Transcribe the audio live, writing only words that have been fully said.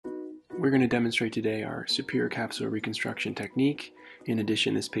We're going to demonstrate today our superior capsular reconstruction technique. In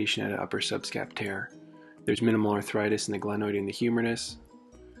addition, this patient had an upper subscap tear. There's minimal arthritis in the glenoid and the humerus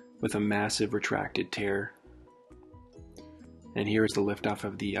with a massive retracted tear. And here is the liftoff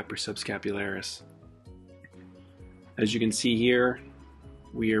of the upper subscapularis. As you can see here,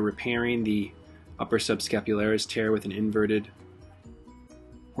 we are repairing the upper subscapularis tear with an inverted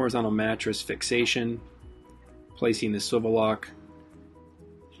horizontal mattress fixation, placing the swivel lock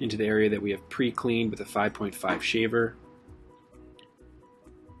into the area that we have pre-cleaned with a 5.5 shaver,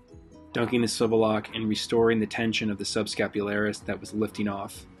 dunking the swivel lock and restoring the tension of the subscapularis that was lifting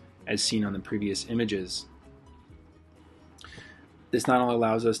off as seen on the previous images. This not only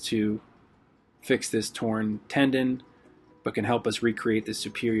allows us to fix this torn tendon, but can help us recreate the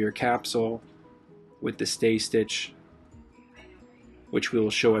superior capsule with the stay stitch, which we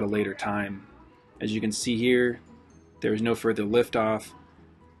will show at a later time. As you can see here, there is no further lift off,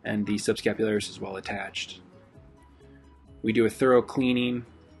 and the subscapularis is well attached. We do a thorough cleaning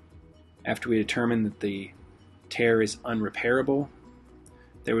after we determine that the tear is unrepairable.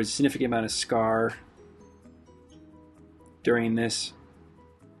 There was a significant amount of scar during this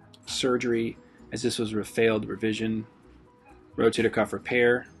surgery, as this was a failed revision rotator cuff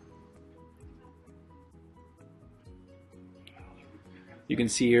repair. You can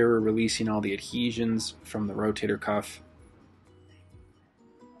see here we're releasing all the adhesions from the rotator cuff,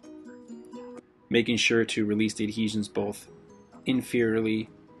 making sure to release the adhesions both inferiorly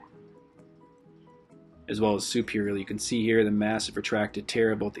as well as superiorly. You can see here the massive retracted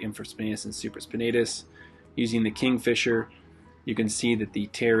tear of both the infraspinatus and supraspinatus. Using the Kingfisher, you can see that the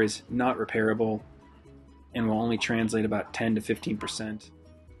tear is not repairable and will only translate about 10 to 15%.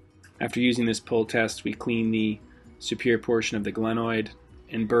 After using this pull test, we clean the superior portion of the glenoid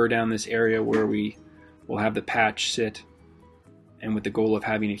and burr down this area where we will have the patch sit, and with the goal of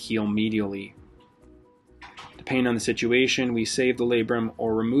having it heal medially. Depending on the situation, we save the labrum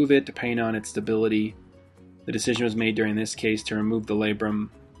or remove it depending on its stability. The decision was made during this case to remove the labrum.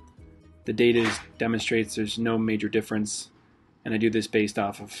 The data demonstrates there's no major difference, and I do this based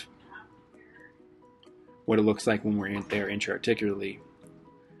off of what it looks like when we're in there intra-articularly.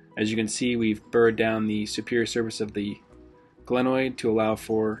 As you can see, we've burred down the superior surface of the glenoid to allow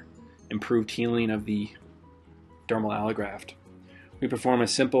for improved healing of the dermal allograft. We perform a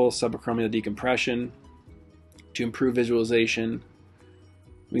simple subacromial decompression to improve visualization.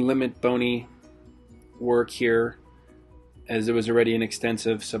 We limit bony work here as there was already an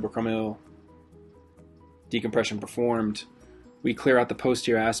extensive subacromial decompression performed. We clear out the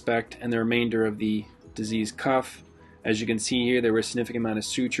posterior aspect and the remainder of the diseased cuff. As you can see here, there were a significant amount of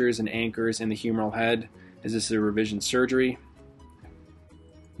sutures and anchors in the humeral head, as this is a revision surgery.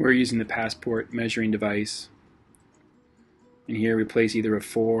 We're using the Passport measuring device, and here we place either a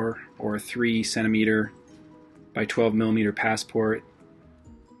 4 or a 3 centimeter by 12 millimeter Passport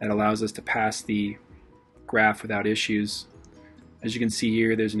that allows us to pass the graft without issues. As you can see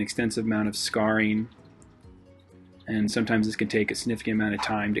here, there's an extensive amount of scarring, and sometimes this can take a significant amount of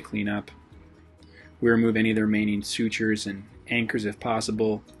time to clean up. We remove any of the remaining sutures and anchors if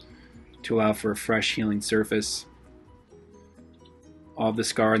possible to allow for a fresh healing surface. All of the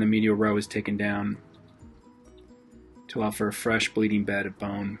scar in the medial row is taken down to allow for a fresh bleeding bed of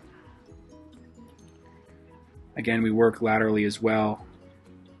bone. Again, we work laterally as well,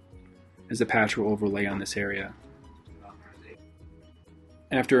 as the patch will overlay on this area.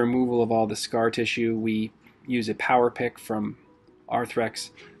 After removal of all the scar tissue, we use a power pick from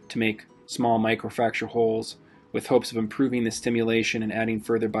Arthrex to make small microfracture holes with hopes of improving the stimulation and adding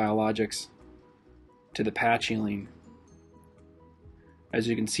further biologics to the patch healing. As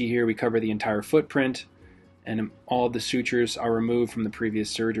you can see here, we cover the entire footprint, and all of the sutures are removed from the previous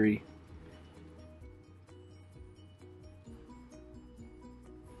surgery.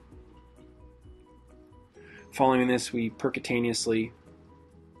 Following this, we percutaneously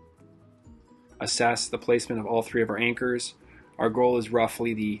assess the placement of all 3 of our anchors. Our goal is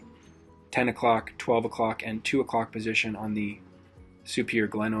roughly the 10 o'clock, 12 o'clock, and 2 o'clock position on the superior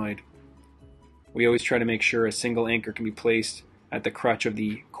glenoid. We always try to make sure a single anchor can be placed at the crutch of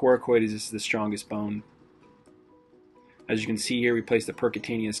the coracoid, as this is the strongest bone. As you can see here, we place the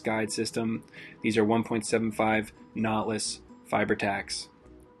percutaneous guide system. These are 1.75 knotless fiber tacks.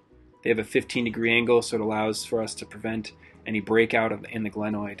 They have a 15-degree angle, so it allows for us to prevent any breakout in the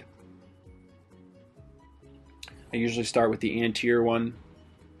glenoid. I usually start with the anterior one.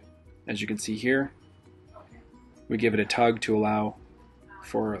 As you can see here, we give it a tug to allow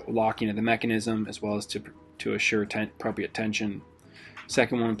for locking of the mechanism as well as to assure appropriate tension.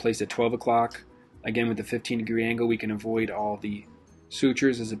 Second one placed at 12 o'clock. Again, with the 15-degree angle, we can avoid all the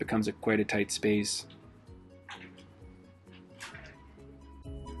sutures as it becomes quite a tight space.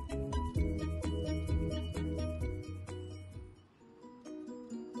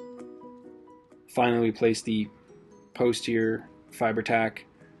 Finally, we place the posterior fiber tack.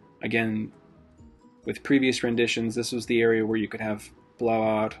 Again, with previous renditions, this was the area where you could have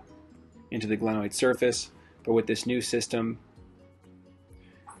blowout into the glenoid surface, but with this new system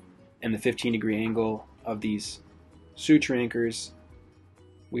and the 15-degree angle of these suture anchors,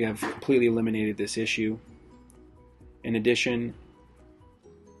 we have completely eliminated this issue. In addition,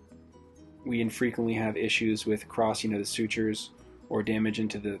 we infrequently have issues with crossing of the sutures or damage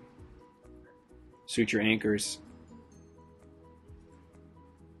into the suture anchors.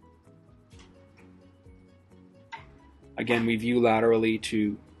 Again, we view laterally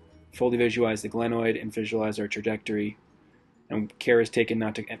to fully visualize the glenoid and visualize our trajectory, and care is taken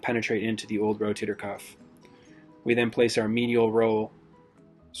not to penetrate into the old rotator cuff. We then place our medial row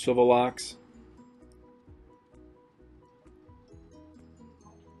swivel locks.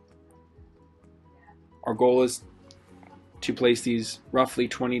 Our goal is to place these roughly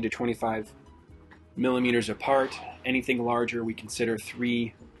 20 to 25 millimeters apart. Anything larger we consider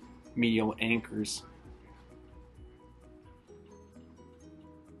 3 medial anchors.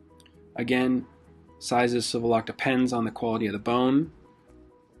 Again, size of swivel lock depends on the quality of the bone.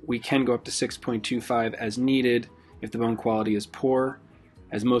 We can go up to 6.25 as needed if the bone quality is poor,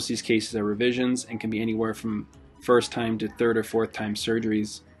 as most of these cases are revisions and can be anywhere from first time to third or fourth time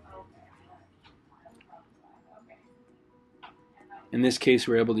surgeries. In this case,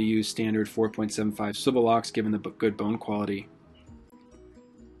 we're able to use standard 4.75 swivel locks given the good bone quality.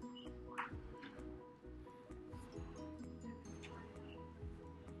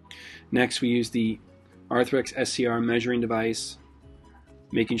 Next, we use the Arthrex SCR measuring device,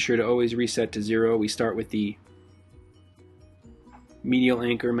 making sure to always reset to 0. We start with the medial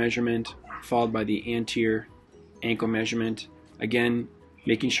anchor measurement, followed by the anterior ankle measurement. Again,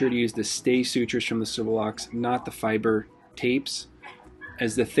 making sure to use the stay sutures from the swivel locks, not the fiber tapes,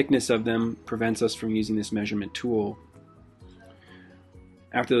 as the thickness of them prevents us from using this measurement tool.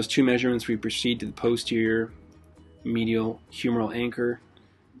 After those two measurements, we proceed to the posterior medial humeral anchor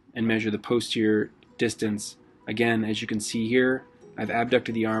and measure the posterior distance. Again, as you can see here, I've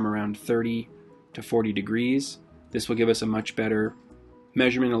abducted the arm around 30 to 40 degrees. This will give us a much better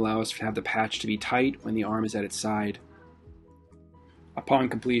measurement, allow us to have the patch to be tight when the arm is at its side. Upon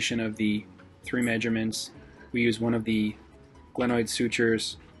completion of the 3 measurements, we use one of the glenoid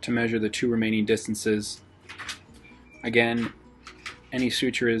sutures to measure the 2 remaining distances. Again, any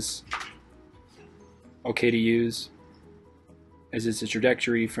suture is okay to use, as it's a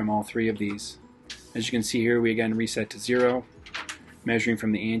trajectory from all 3 of these. As you can see here, we again reset to 0, measuring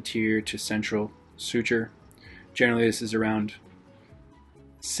from the anterior to central suture. Generally, this is around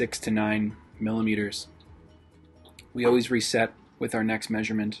 6 to 9 millimeters. We always reset with our next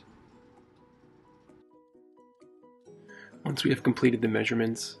measurement. Once we have completed the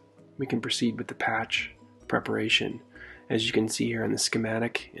measurements, we can proceed with the patch preparation, as you can see here on the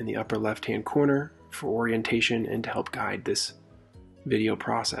schematic in the upper left-hand corner for orientation and to help guide this video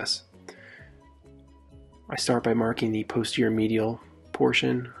process. I start by marking the posterior medial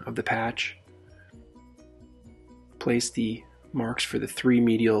portion of the patch, place the marks for the 3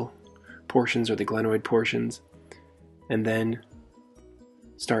 medial portions or the glenoid portions, and then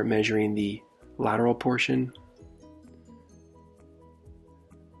start measuring the lateral portion.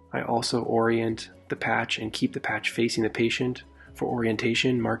 I also orient the patch and keep the patch facing the patient for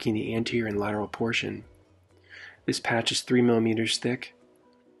orientation, marking the anterior and lateral portion. This patch is 3 millimeters thick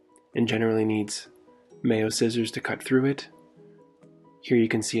and generally needs Mayo scissors to cut through it. Here you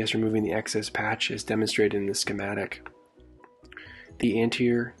can see us removing the excess patch as demonstrated in the schematic. The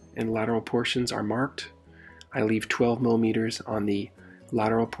anterior and lateral portions are marked. I leave 12 millimeters on the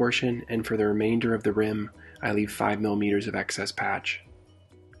lateral portion, and for the remainder of the rim, I leave 5 millimeters of excess patch.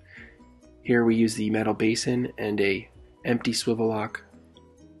 Here we use the metal basin and a empty swivel lock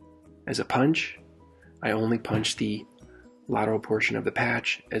as a punch. I only punch the lateral portion of the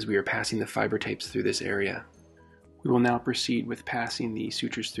patch as we are passing the fiber tapes through this area. We will now proceed with passing the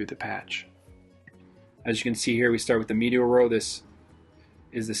sutures through the patch. As you can see here, we start with the medial row. This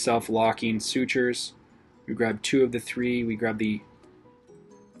is the self-locking sutures. We grab 2 of the 3. We grab the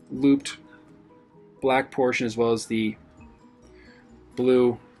looped black portion as well as the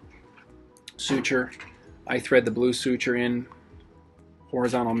blue suture. I thread the blue suture in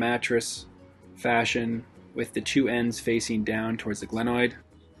horizontal mattress fashion with the 2 ends facing down towards the glenoid.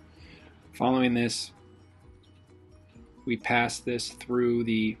 Following this, we pass this through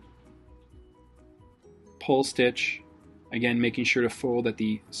the pull stitch Again, making sure to fold at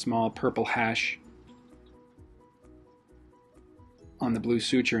the small purple hash on the blue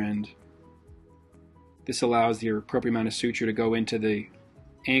suture end. This allows the appropriate amount of suture to go into the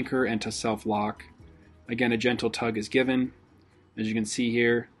anchor and to self-lock. Again, a gentle tug is given. As you can see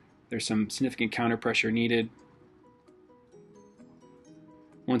here, there's some significant counter pressure needed.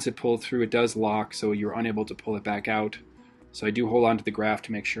 Once it pulled through, it does lock, so you're unable to pull it back out. So I do hold on to the graft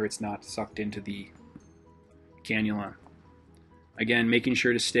to make sure it's not sucked into the cannula. Again, making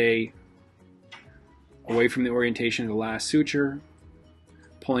sure to stay away from the orientation of the last suture,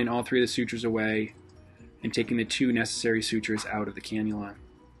 pulling all three of the sutures away, and taking the two necessary sutures out of the cannula.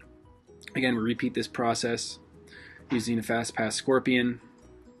 Again, we repeat this process using a fast pass scorpion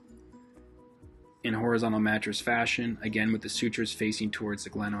in horizontal mattress fashion, again with the sutures facing towards the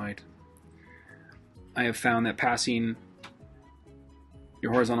glenoid. I have found that passing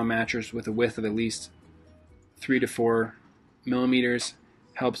your horizontal mattress with a width of at least 3 to 4 millimeters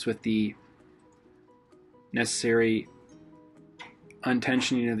helps with the necessary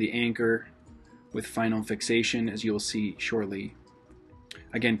untensioning of the anchor with final fixation, as you will see shortly.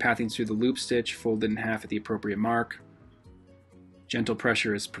 Again, pathing through the loop stitch, folded in half at the appropriate mark. Gentle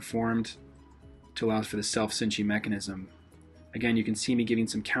pressure is performed to allow for the self-cinching mechanism. Again, you can see me giving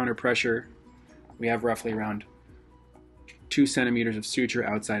some counter pressure. We have roughly around 2 centimeters of suture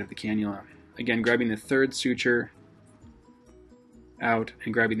outside of the cannula. Again, grabbing the third suture out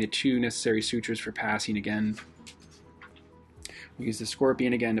and grabbing the 2 necessary sutures for passing again. We use the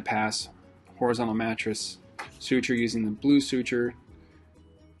scorpion again to pass horizontal mattress suture using the blue suture.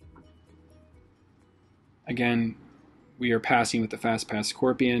 Again, we are passing with the fast pass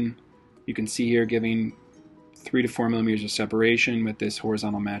scorpion. You can see here giving 3 to 4 millimeters of separation with this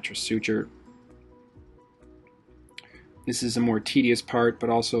horizontal mattress suture. This is a more tedious part,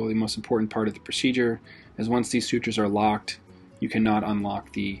 but also the most important part of the procedure, as once these sutures are locked, you cannot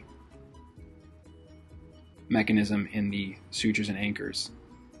unlock the mechanism in the sutures and anchors.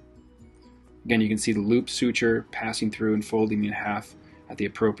 Again, you can see the loop suture passing through and folding in half at the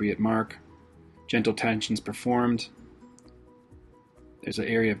appropriate mark. Gentle tensions performed. There's an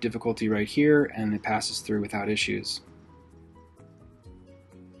area of difficulty right here, and it passes through without issues.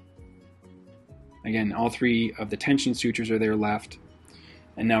 Again, all 3 of the tension sutures are there left,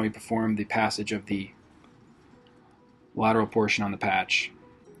 and now we perform the passage of the lateral portion on the patch.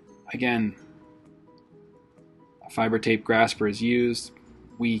 Again, a fiber tape grasper is used.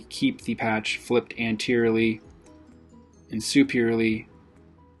 We keep the patch flipped anteriorly and superiorly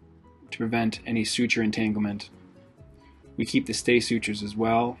to prevent any suture entanglement. We keep the stay sutures as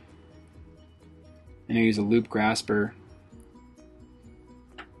well, and I use a loop grasper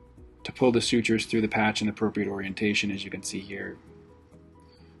to pull the sutures through the patch in appropriate orientation, as you can see here.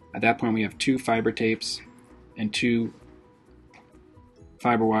 At that point, we have 2 fiber tapes and 2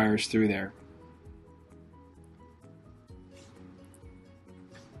 fiber wires through there.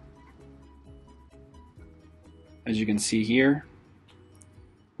 As you can see here,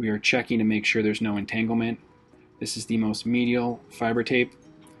 we are checking to make sure there's no entanglement. This is the most medial fiber tape.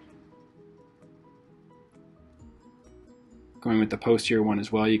 Going with the posterior one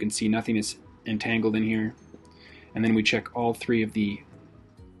as well, you can see nothing is entangled in here. And then we check all 3 of the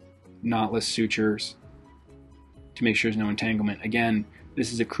knotless sutures to make sure there's no entanglement. Again,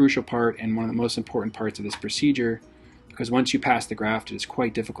 this is a crucial part and one of the most important parts of this procedure, because once you pass the graft, it is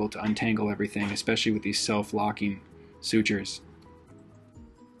quite difficult to untangle everything, especially with these self-locking sutures.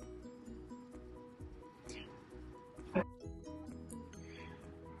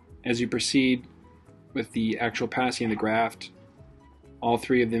 As you proceed with the actual passing of the graft, all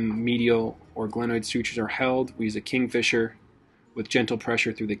 3 of the medial or glenoid sutures are held. We use a kingfisher with gentle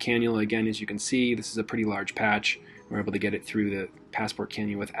pressure through the cannula. Again, as you can see, this is a pretty large patch. We're able to get it through the passport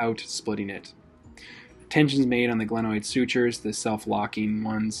cannula without splitting it. Tensions made on the glenoid sutures, the self-locking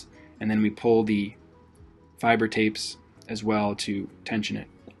ones, and then we pull the fiber tapes as well to tension it.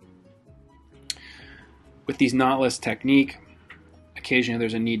 With these knotless technique, occasionally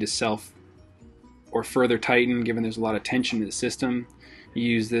there's a need to self or further tighten, given there's a lot of tension in the system. You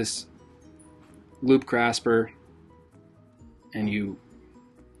use this loop grasper and you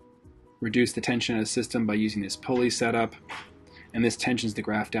reduce the tension of the system by using this pulley setup, and this tensions the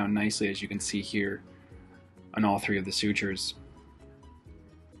graft down nicely, as you can see here on all 3 of the sutures.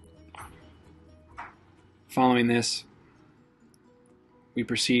 Following this, we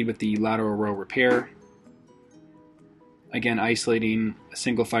proceed with the lateral row repair. Again, isolating a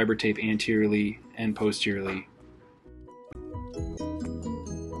single fiber tape anteriorly and posteriorly.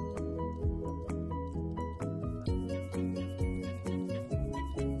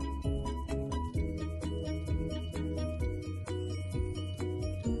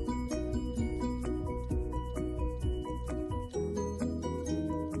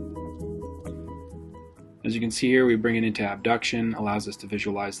 As you can see here, we bring it into abduction, allows us to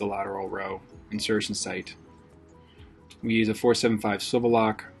visualize the lateral row insertion site. We use a 475 swivel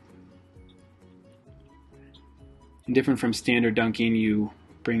lock. And different from standard dunking, you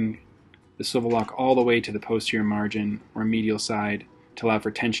bring the swivel lock all the way to the posterior margin or medial side to allow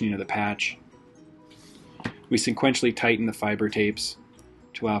for tensioning of the patch. We sequentially tighten the fiber tapes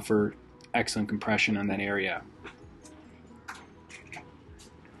to allow for excellent compression on that area.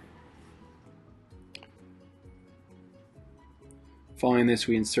 Following this,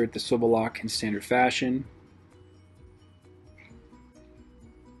 we insert the swivel lock in standard fashion,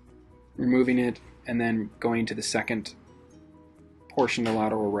 removing it and then going to the second portion of the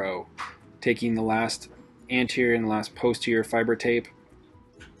lateral row, taking the last anterior and the last posterior fiber tape.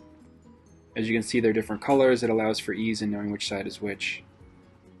 As you can see, they're different colors. It allows for ease in knowing which side is which.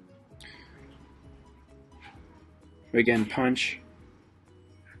 We again punch.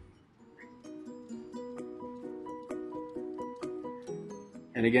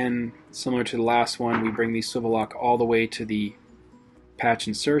 And again, similar to the last one, we bring the swivel lock all the way to the patch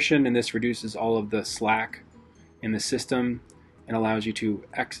insertion, and this reduces all of the slack in the system and allows you to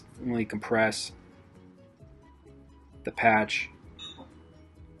excellently compress the patch.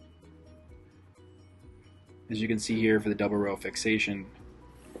 As you can see here for the double row fixation.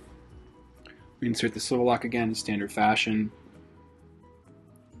 We insert the swivel lock again in standard fashion.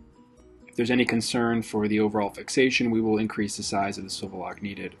 If there's any concern for the overall fixation, we will increase the size of the swivel lock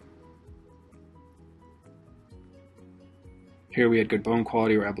needed. Here we had good bone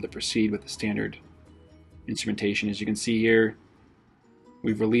quality. We're able to proceed with the standard instrumentation. As you can see here,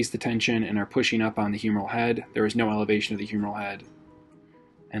 we've released the tension and are pushing up on the humeral head. There is no elevation of the humeral head,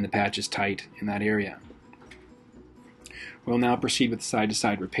 and the patch is tight in that area. We'll now proceed with the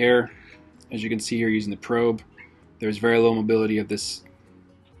side-to-side repair. As you can see here using the probe, there's very low mobility of this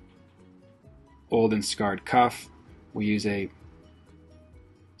old and scarred cuff. We use a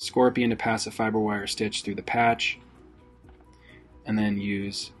scorpion to pass a fiber wire stitch through the patch, and then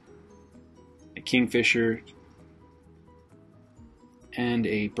use a kingfisher and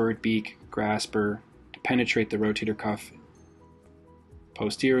a bird beak grasper to penetrate the rotator cuff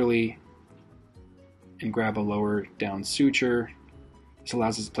posteriorly and grab a lower down suture. This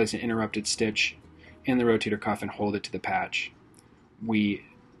allows us to place an interrupted stitch in the rotator cuff and hold it to the patch. We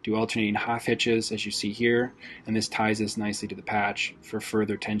do alternating half hitches as you see here, and this ties us nicely to the patch for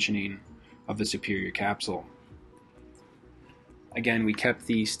further tensioning of the superior capsule. Again, we kept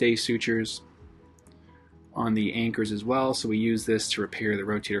the stay sutures on the anchors as well, so we use this to repair the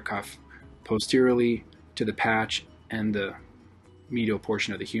rotator cuff posteriorly to the patch and the medial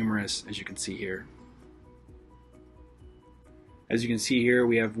portion of the humerus, as you can see here. As you can see here,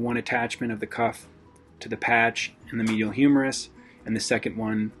 we have one attachment of the cuff to the patch and the medial humerus, and the second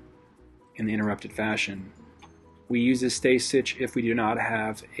one in the interrupted fashion. We use this stay stitch if we do not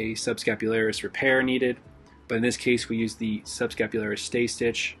have a subscapularis repair needed, but in this case we use the subscapularis stay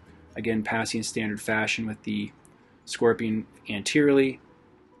stitch, again passing standard fashion with the scorpion anteriorly.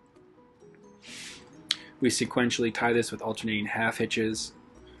 We sequentially tie this with alternating half hitches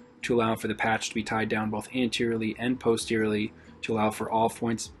to allow for the patch to be tied down both anteriorly and posteriorly to allow for all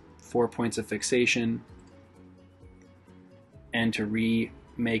 4 points of fixation and to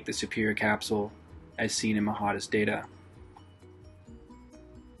remake the superior capsule as seen in Mahata's data.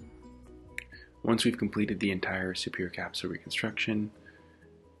 Once we've completed the entire superior capsular reconstruction,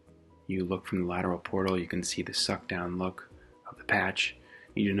 you look from the lateral portal, you can see the suck down look of the patch.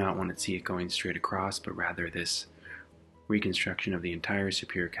 You do not want to see it going straight across, but rather this reconstruction of the entire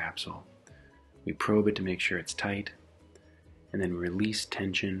superior capsule. We probe it to make sure it's tight, and then release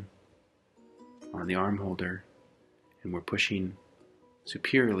tension on the arm holder, and we're pushing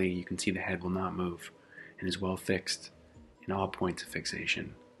superiorly. You can see the head will not move and is well fixed in all points of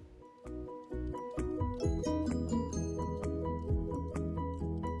fixation.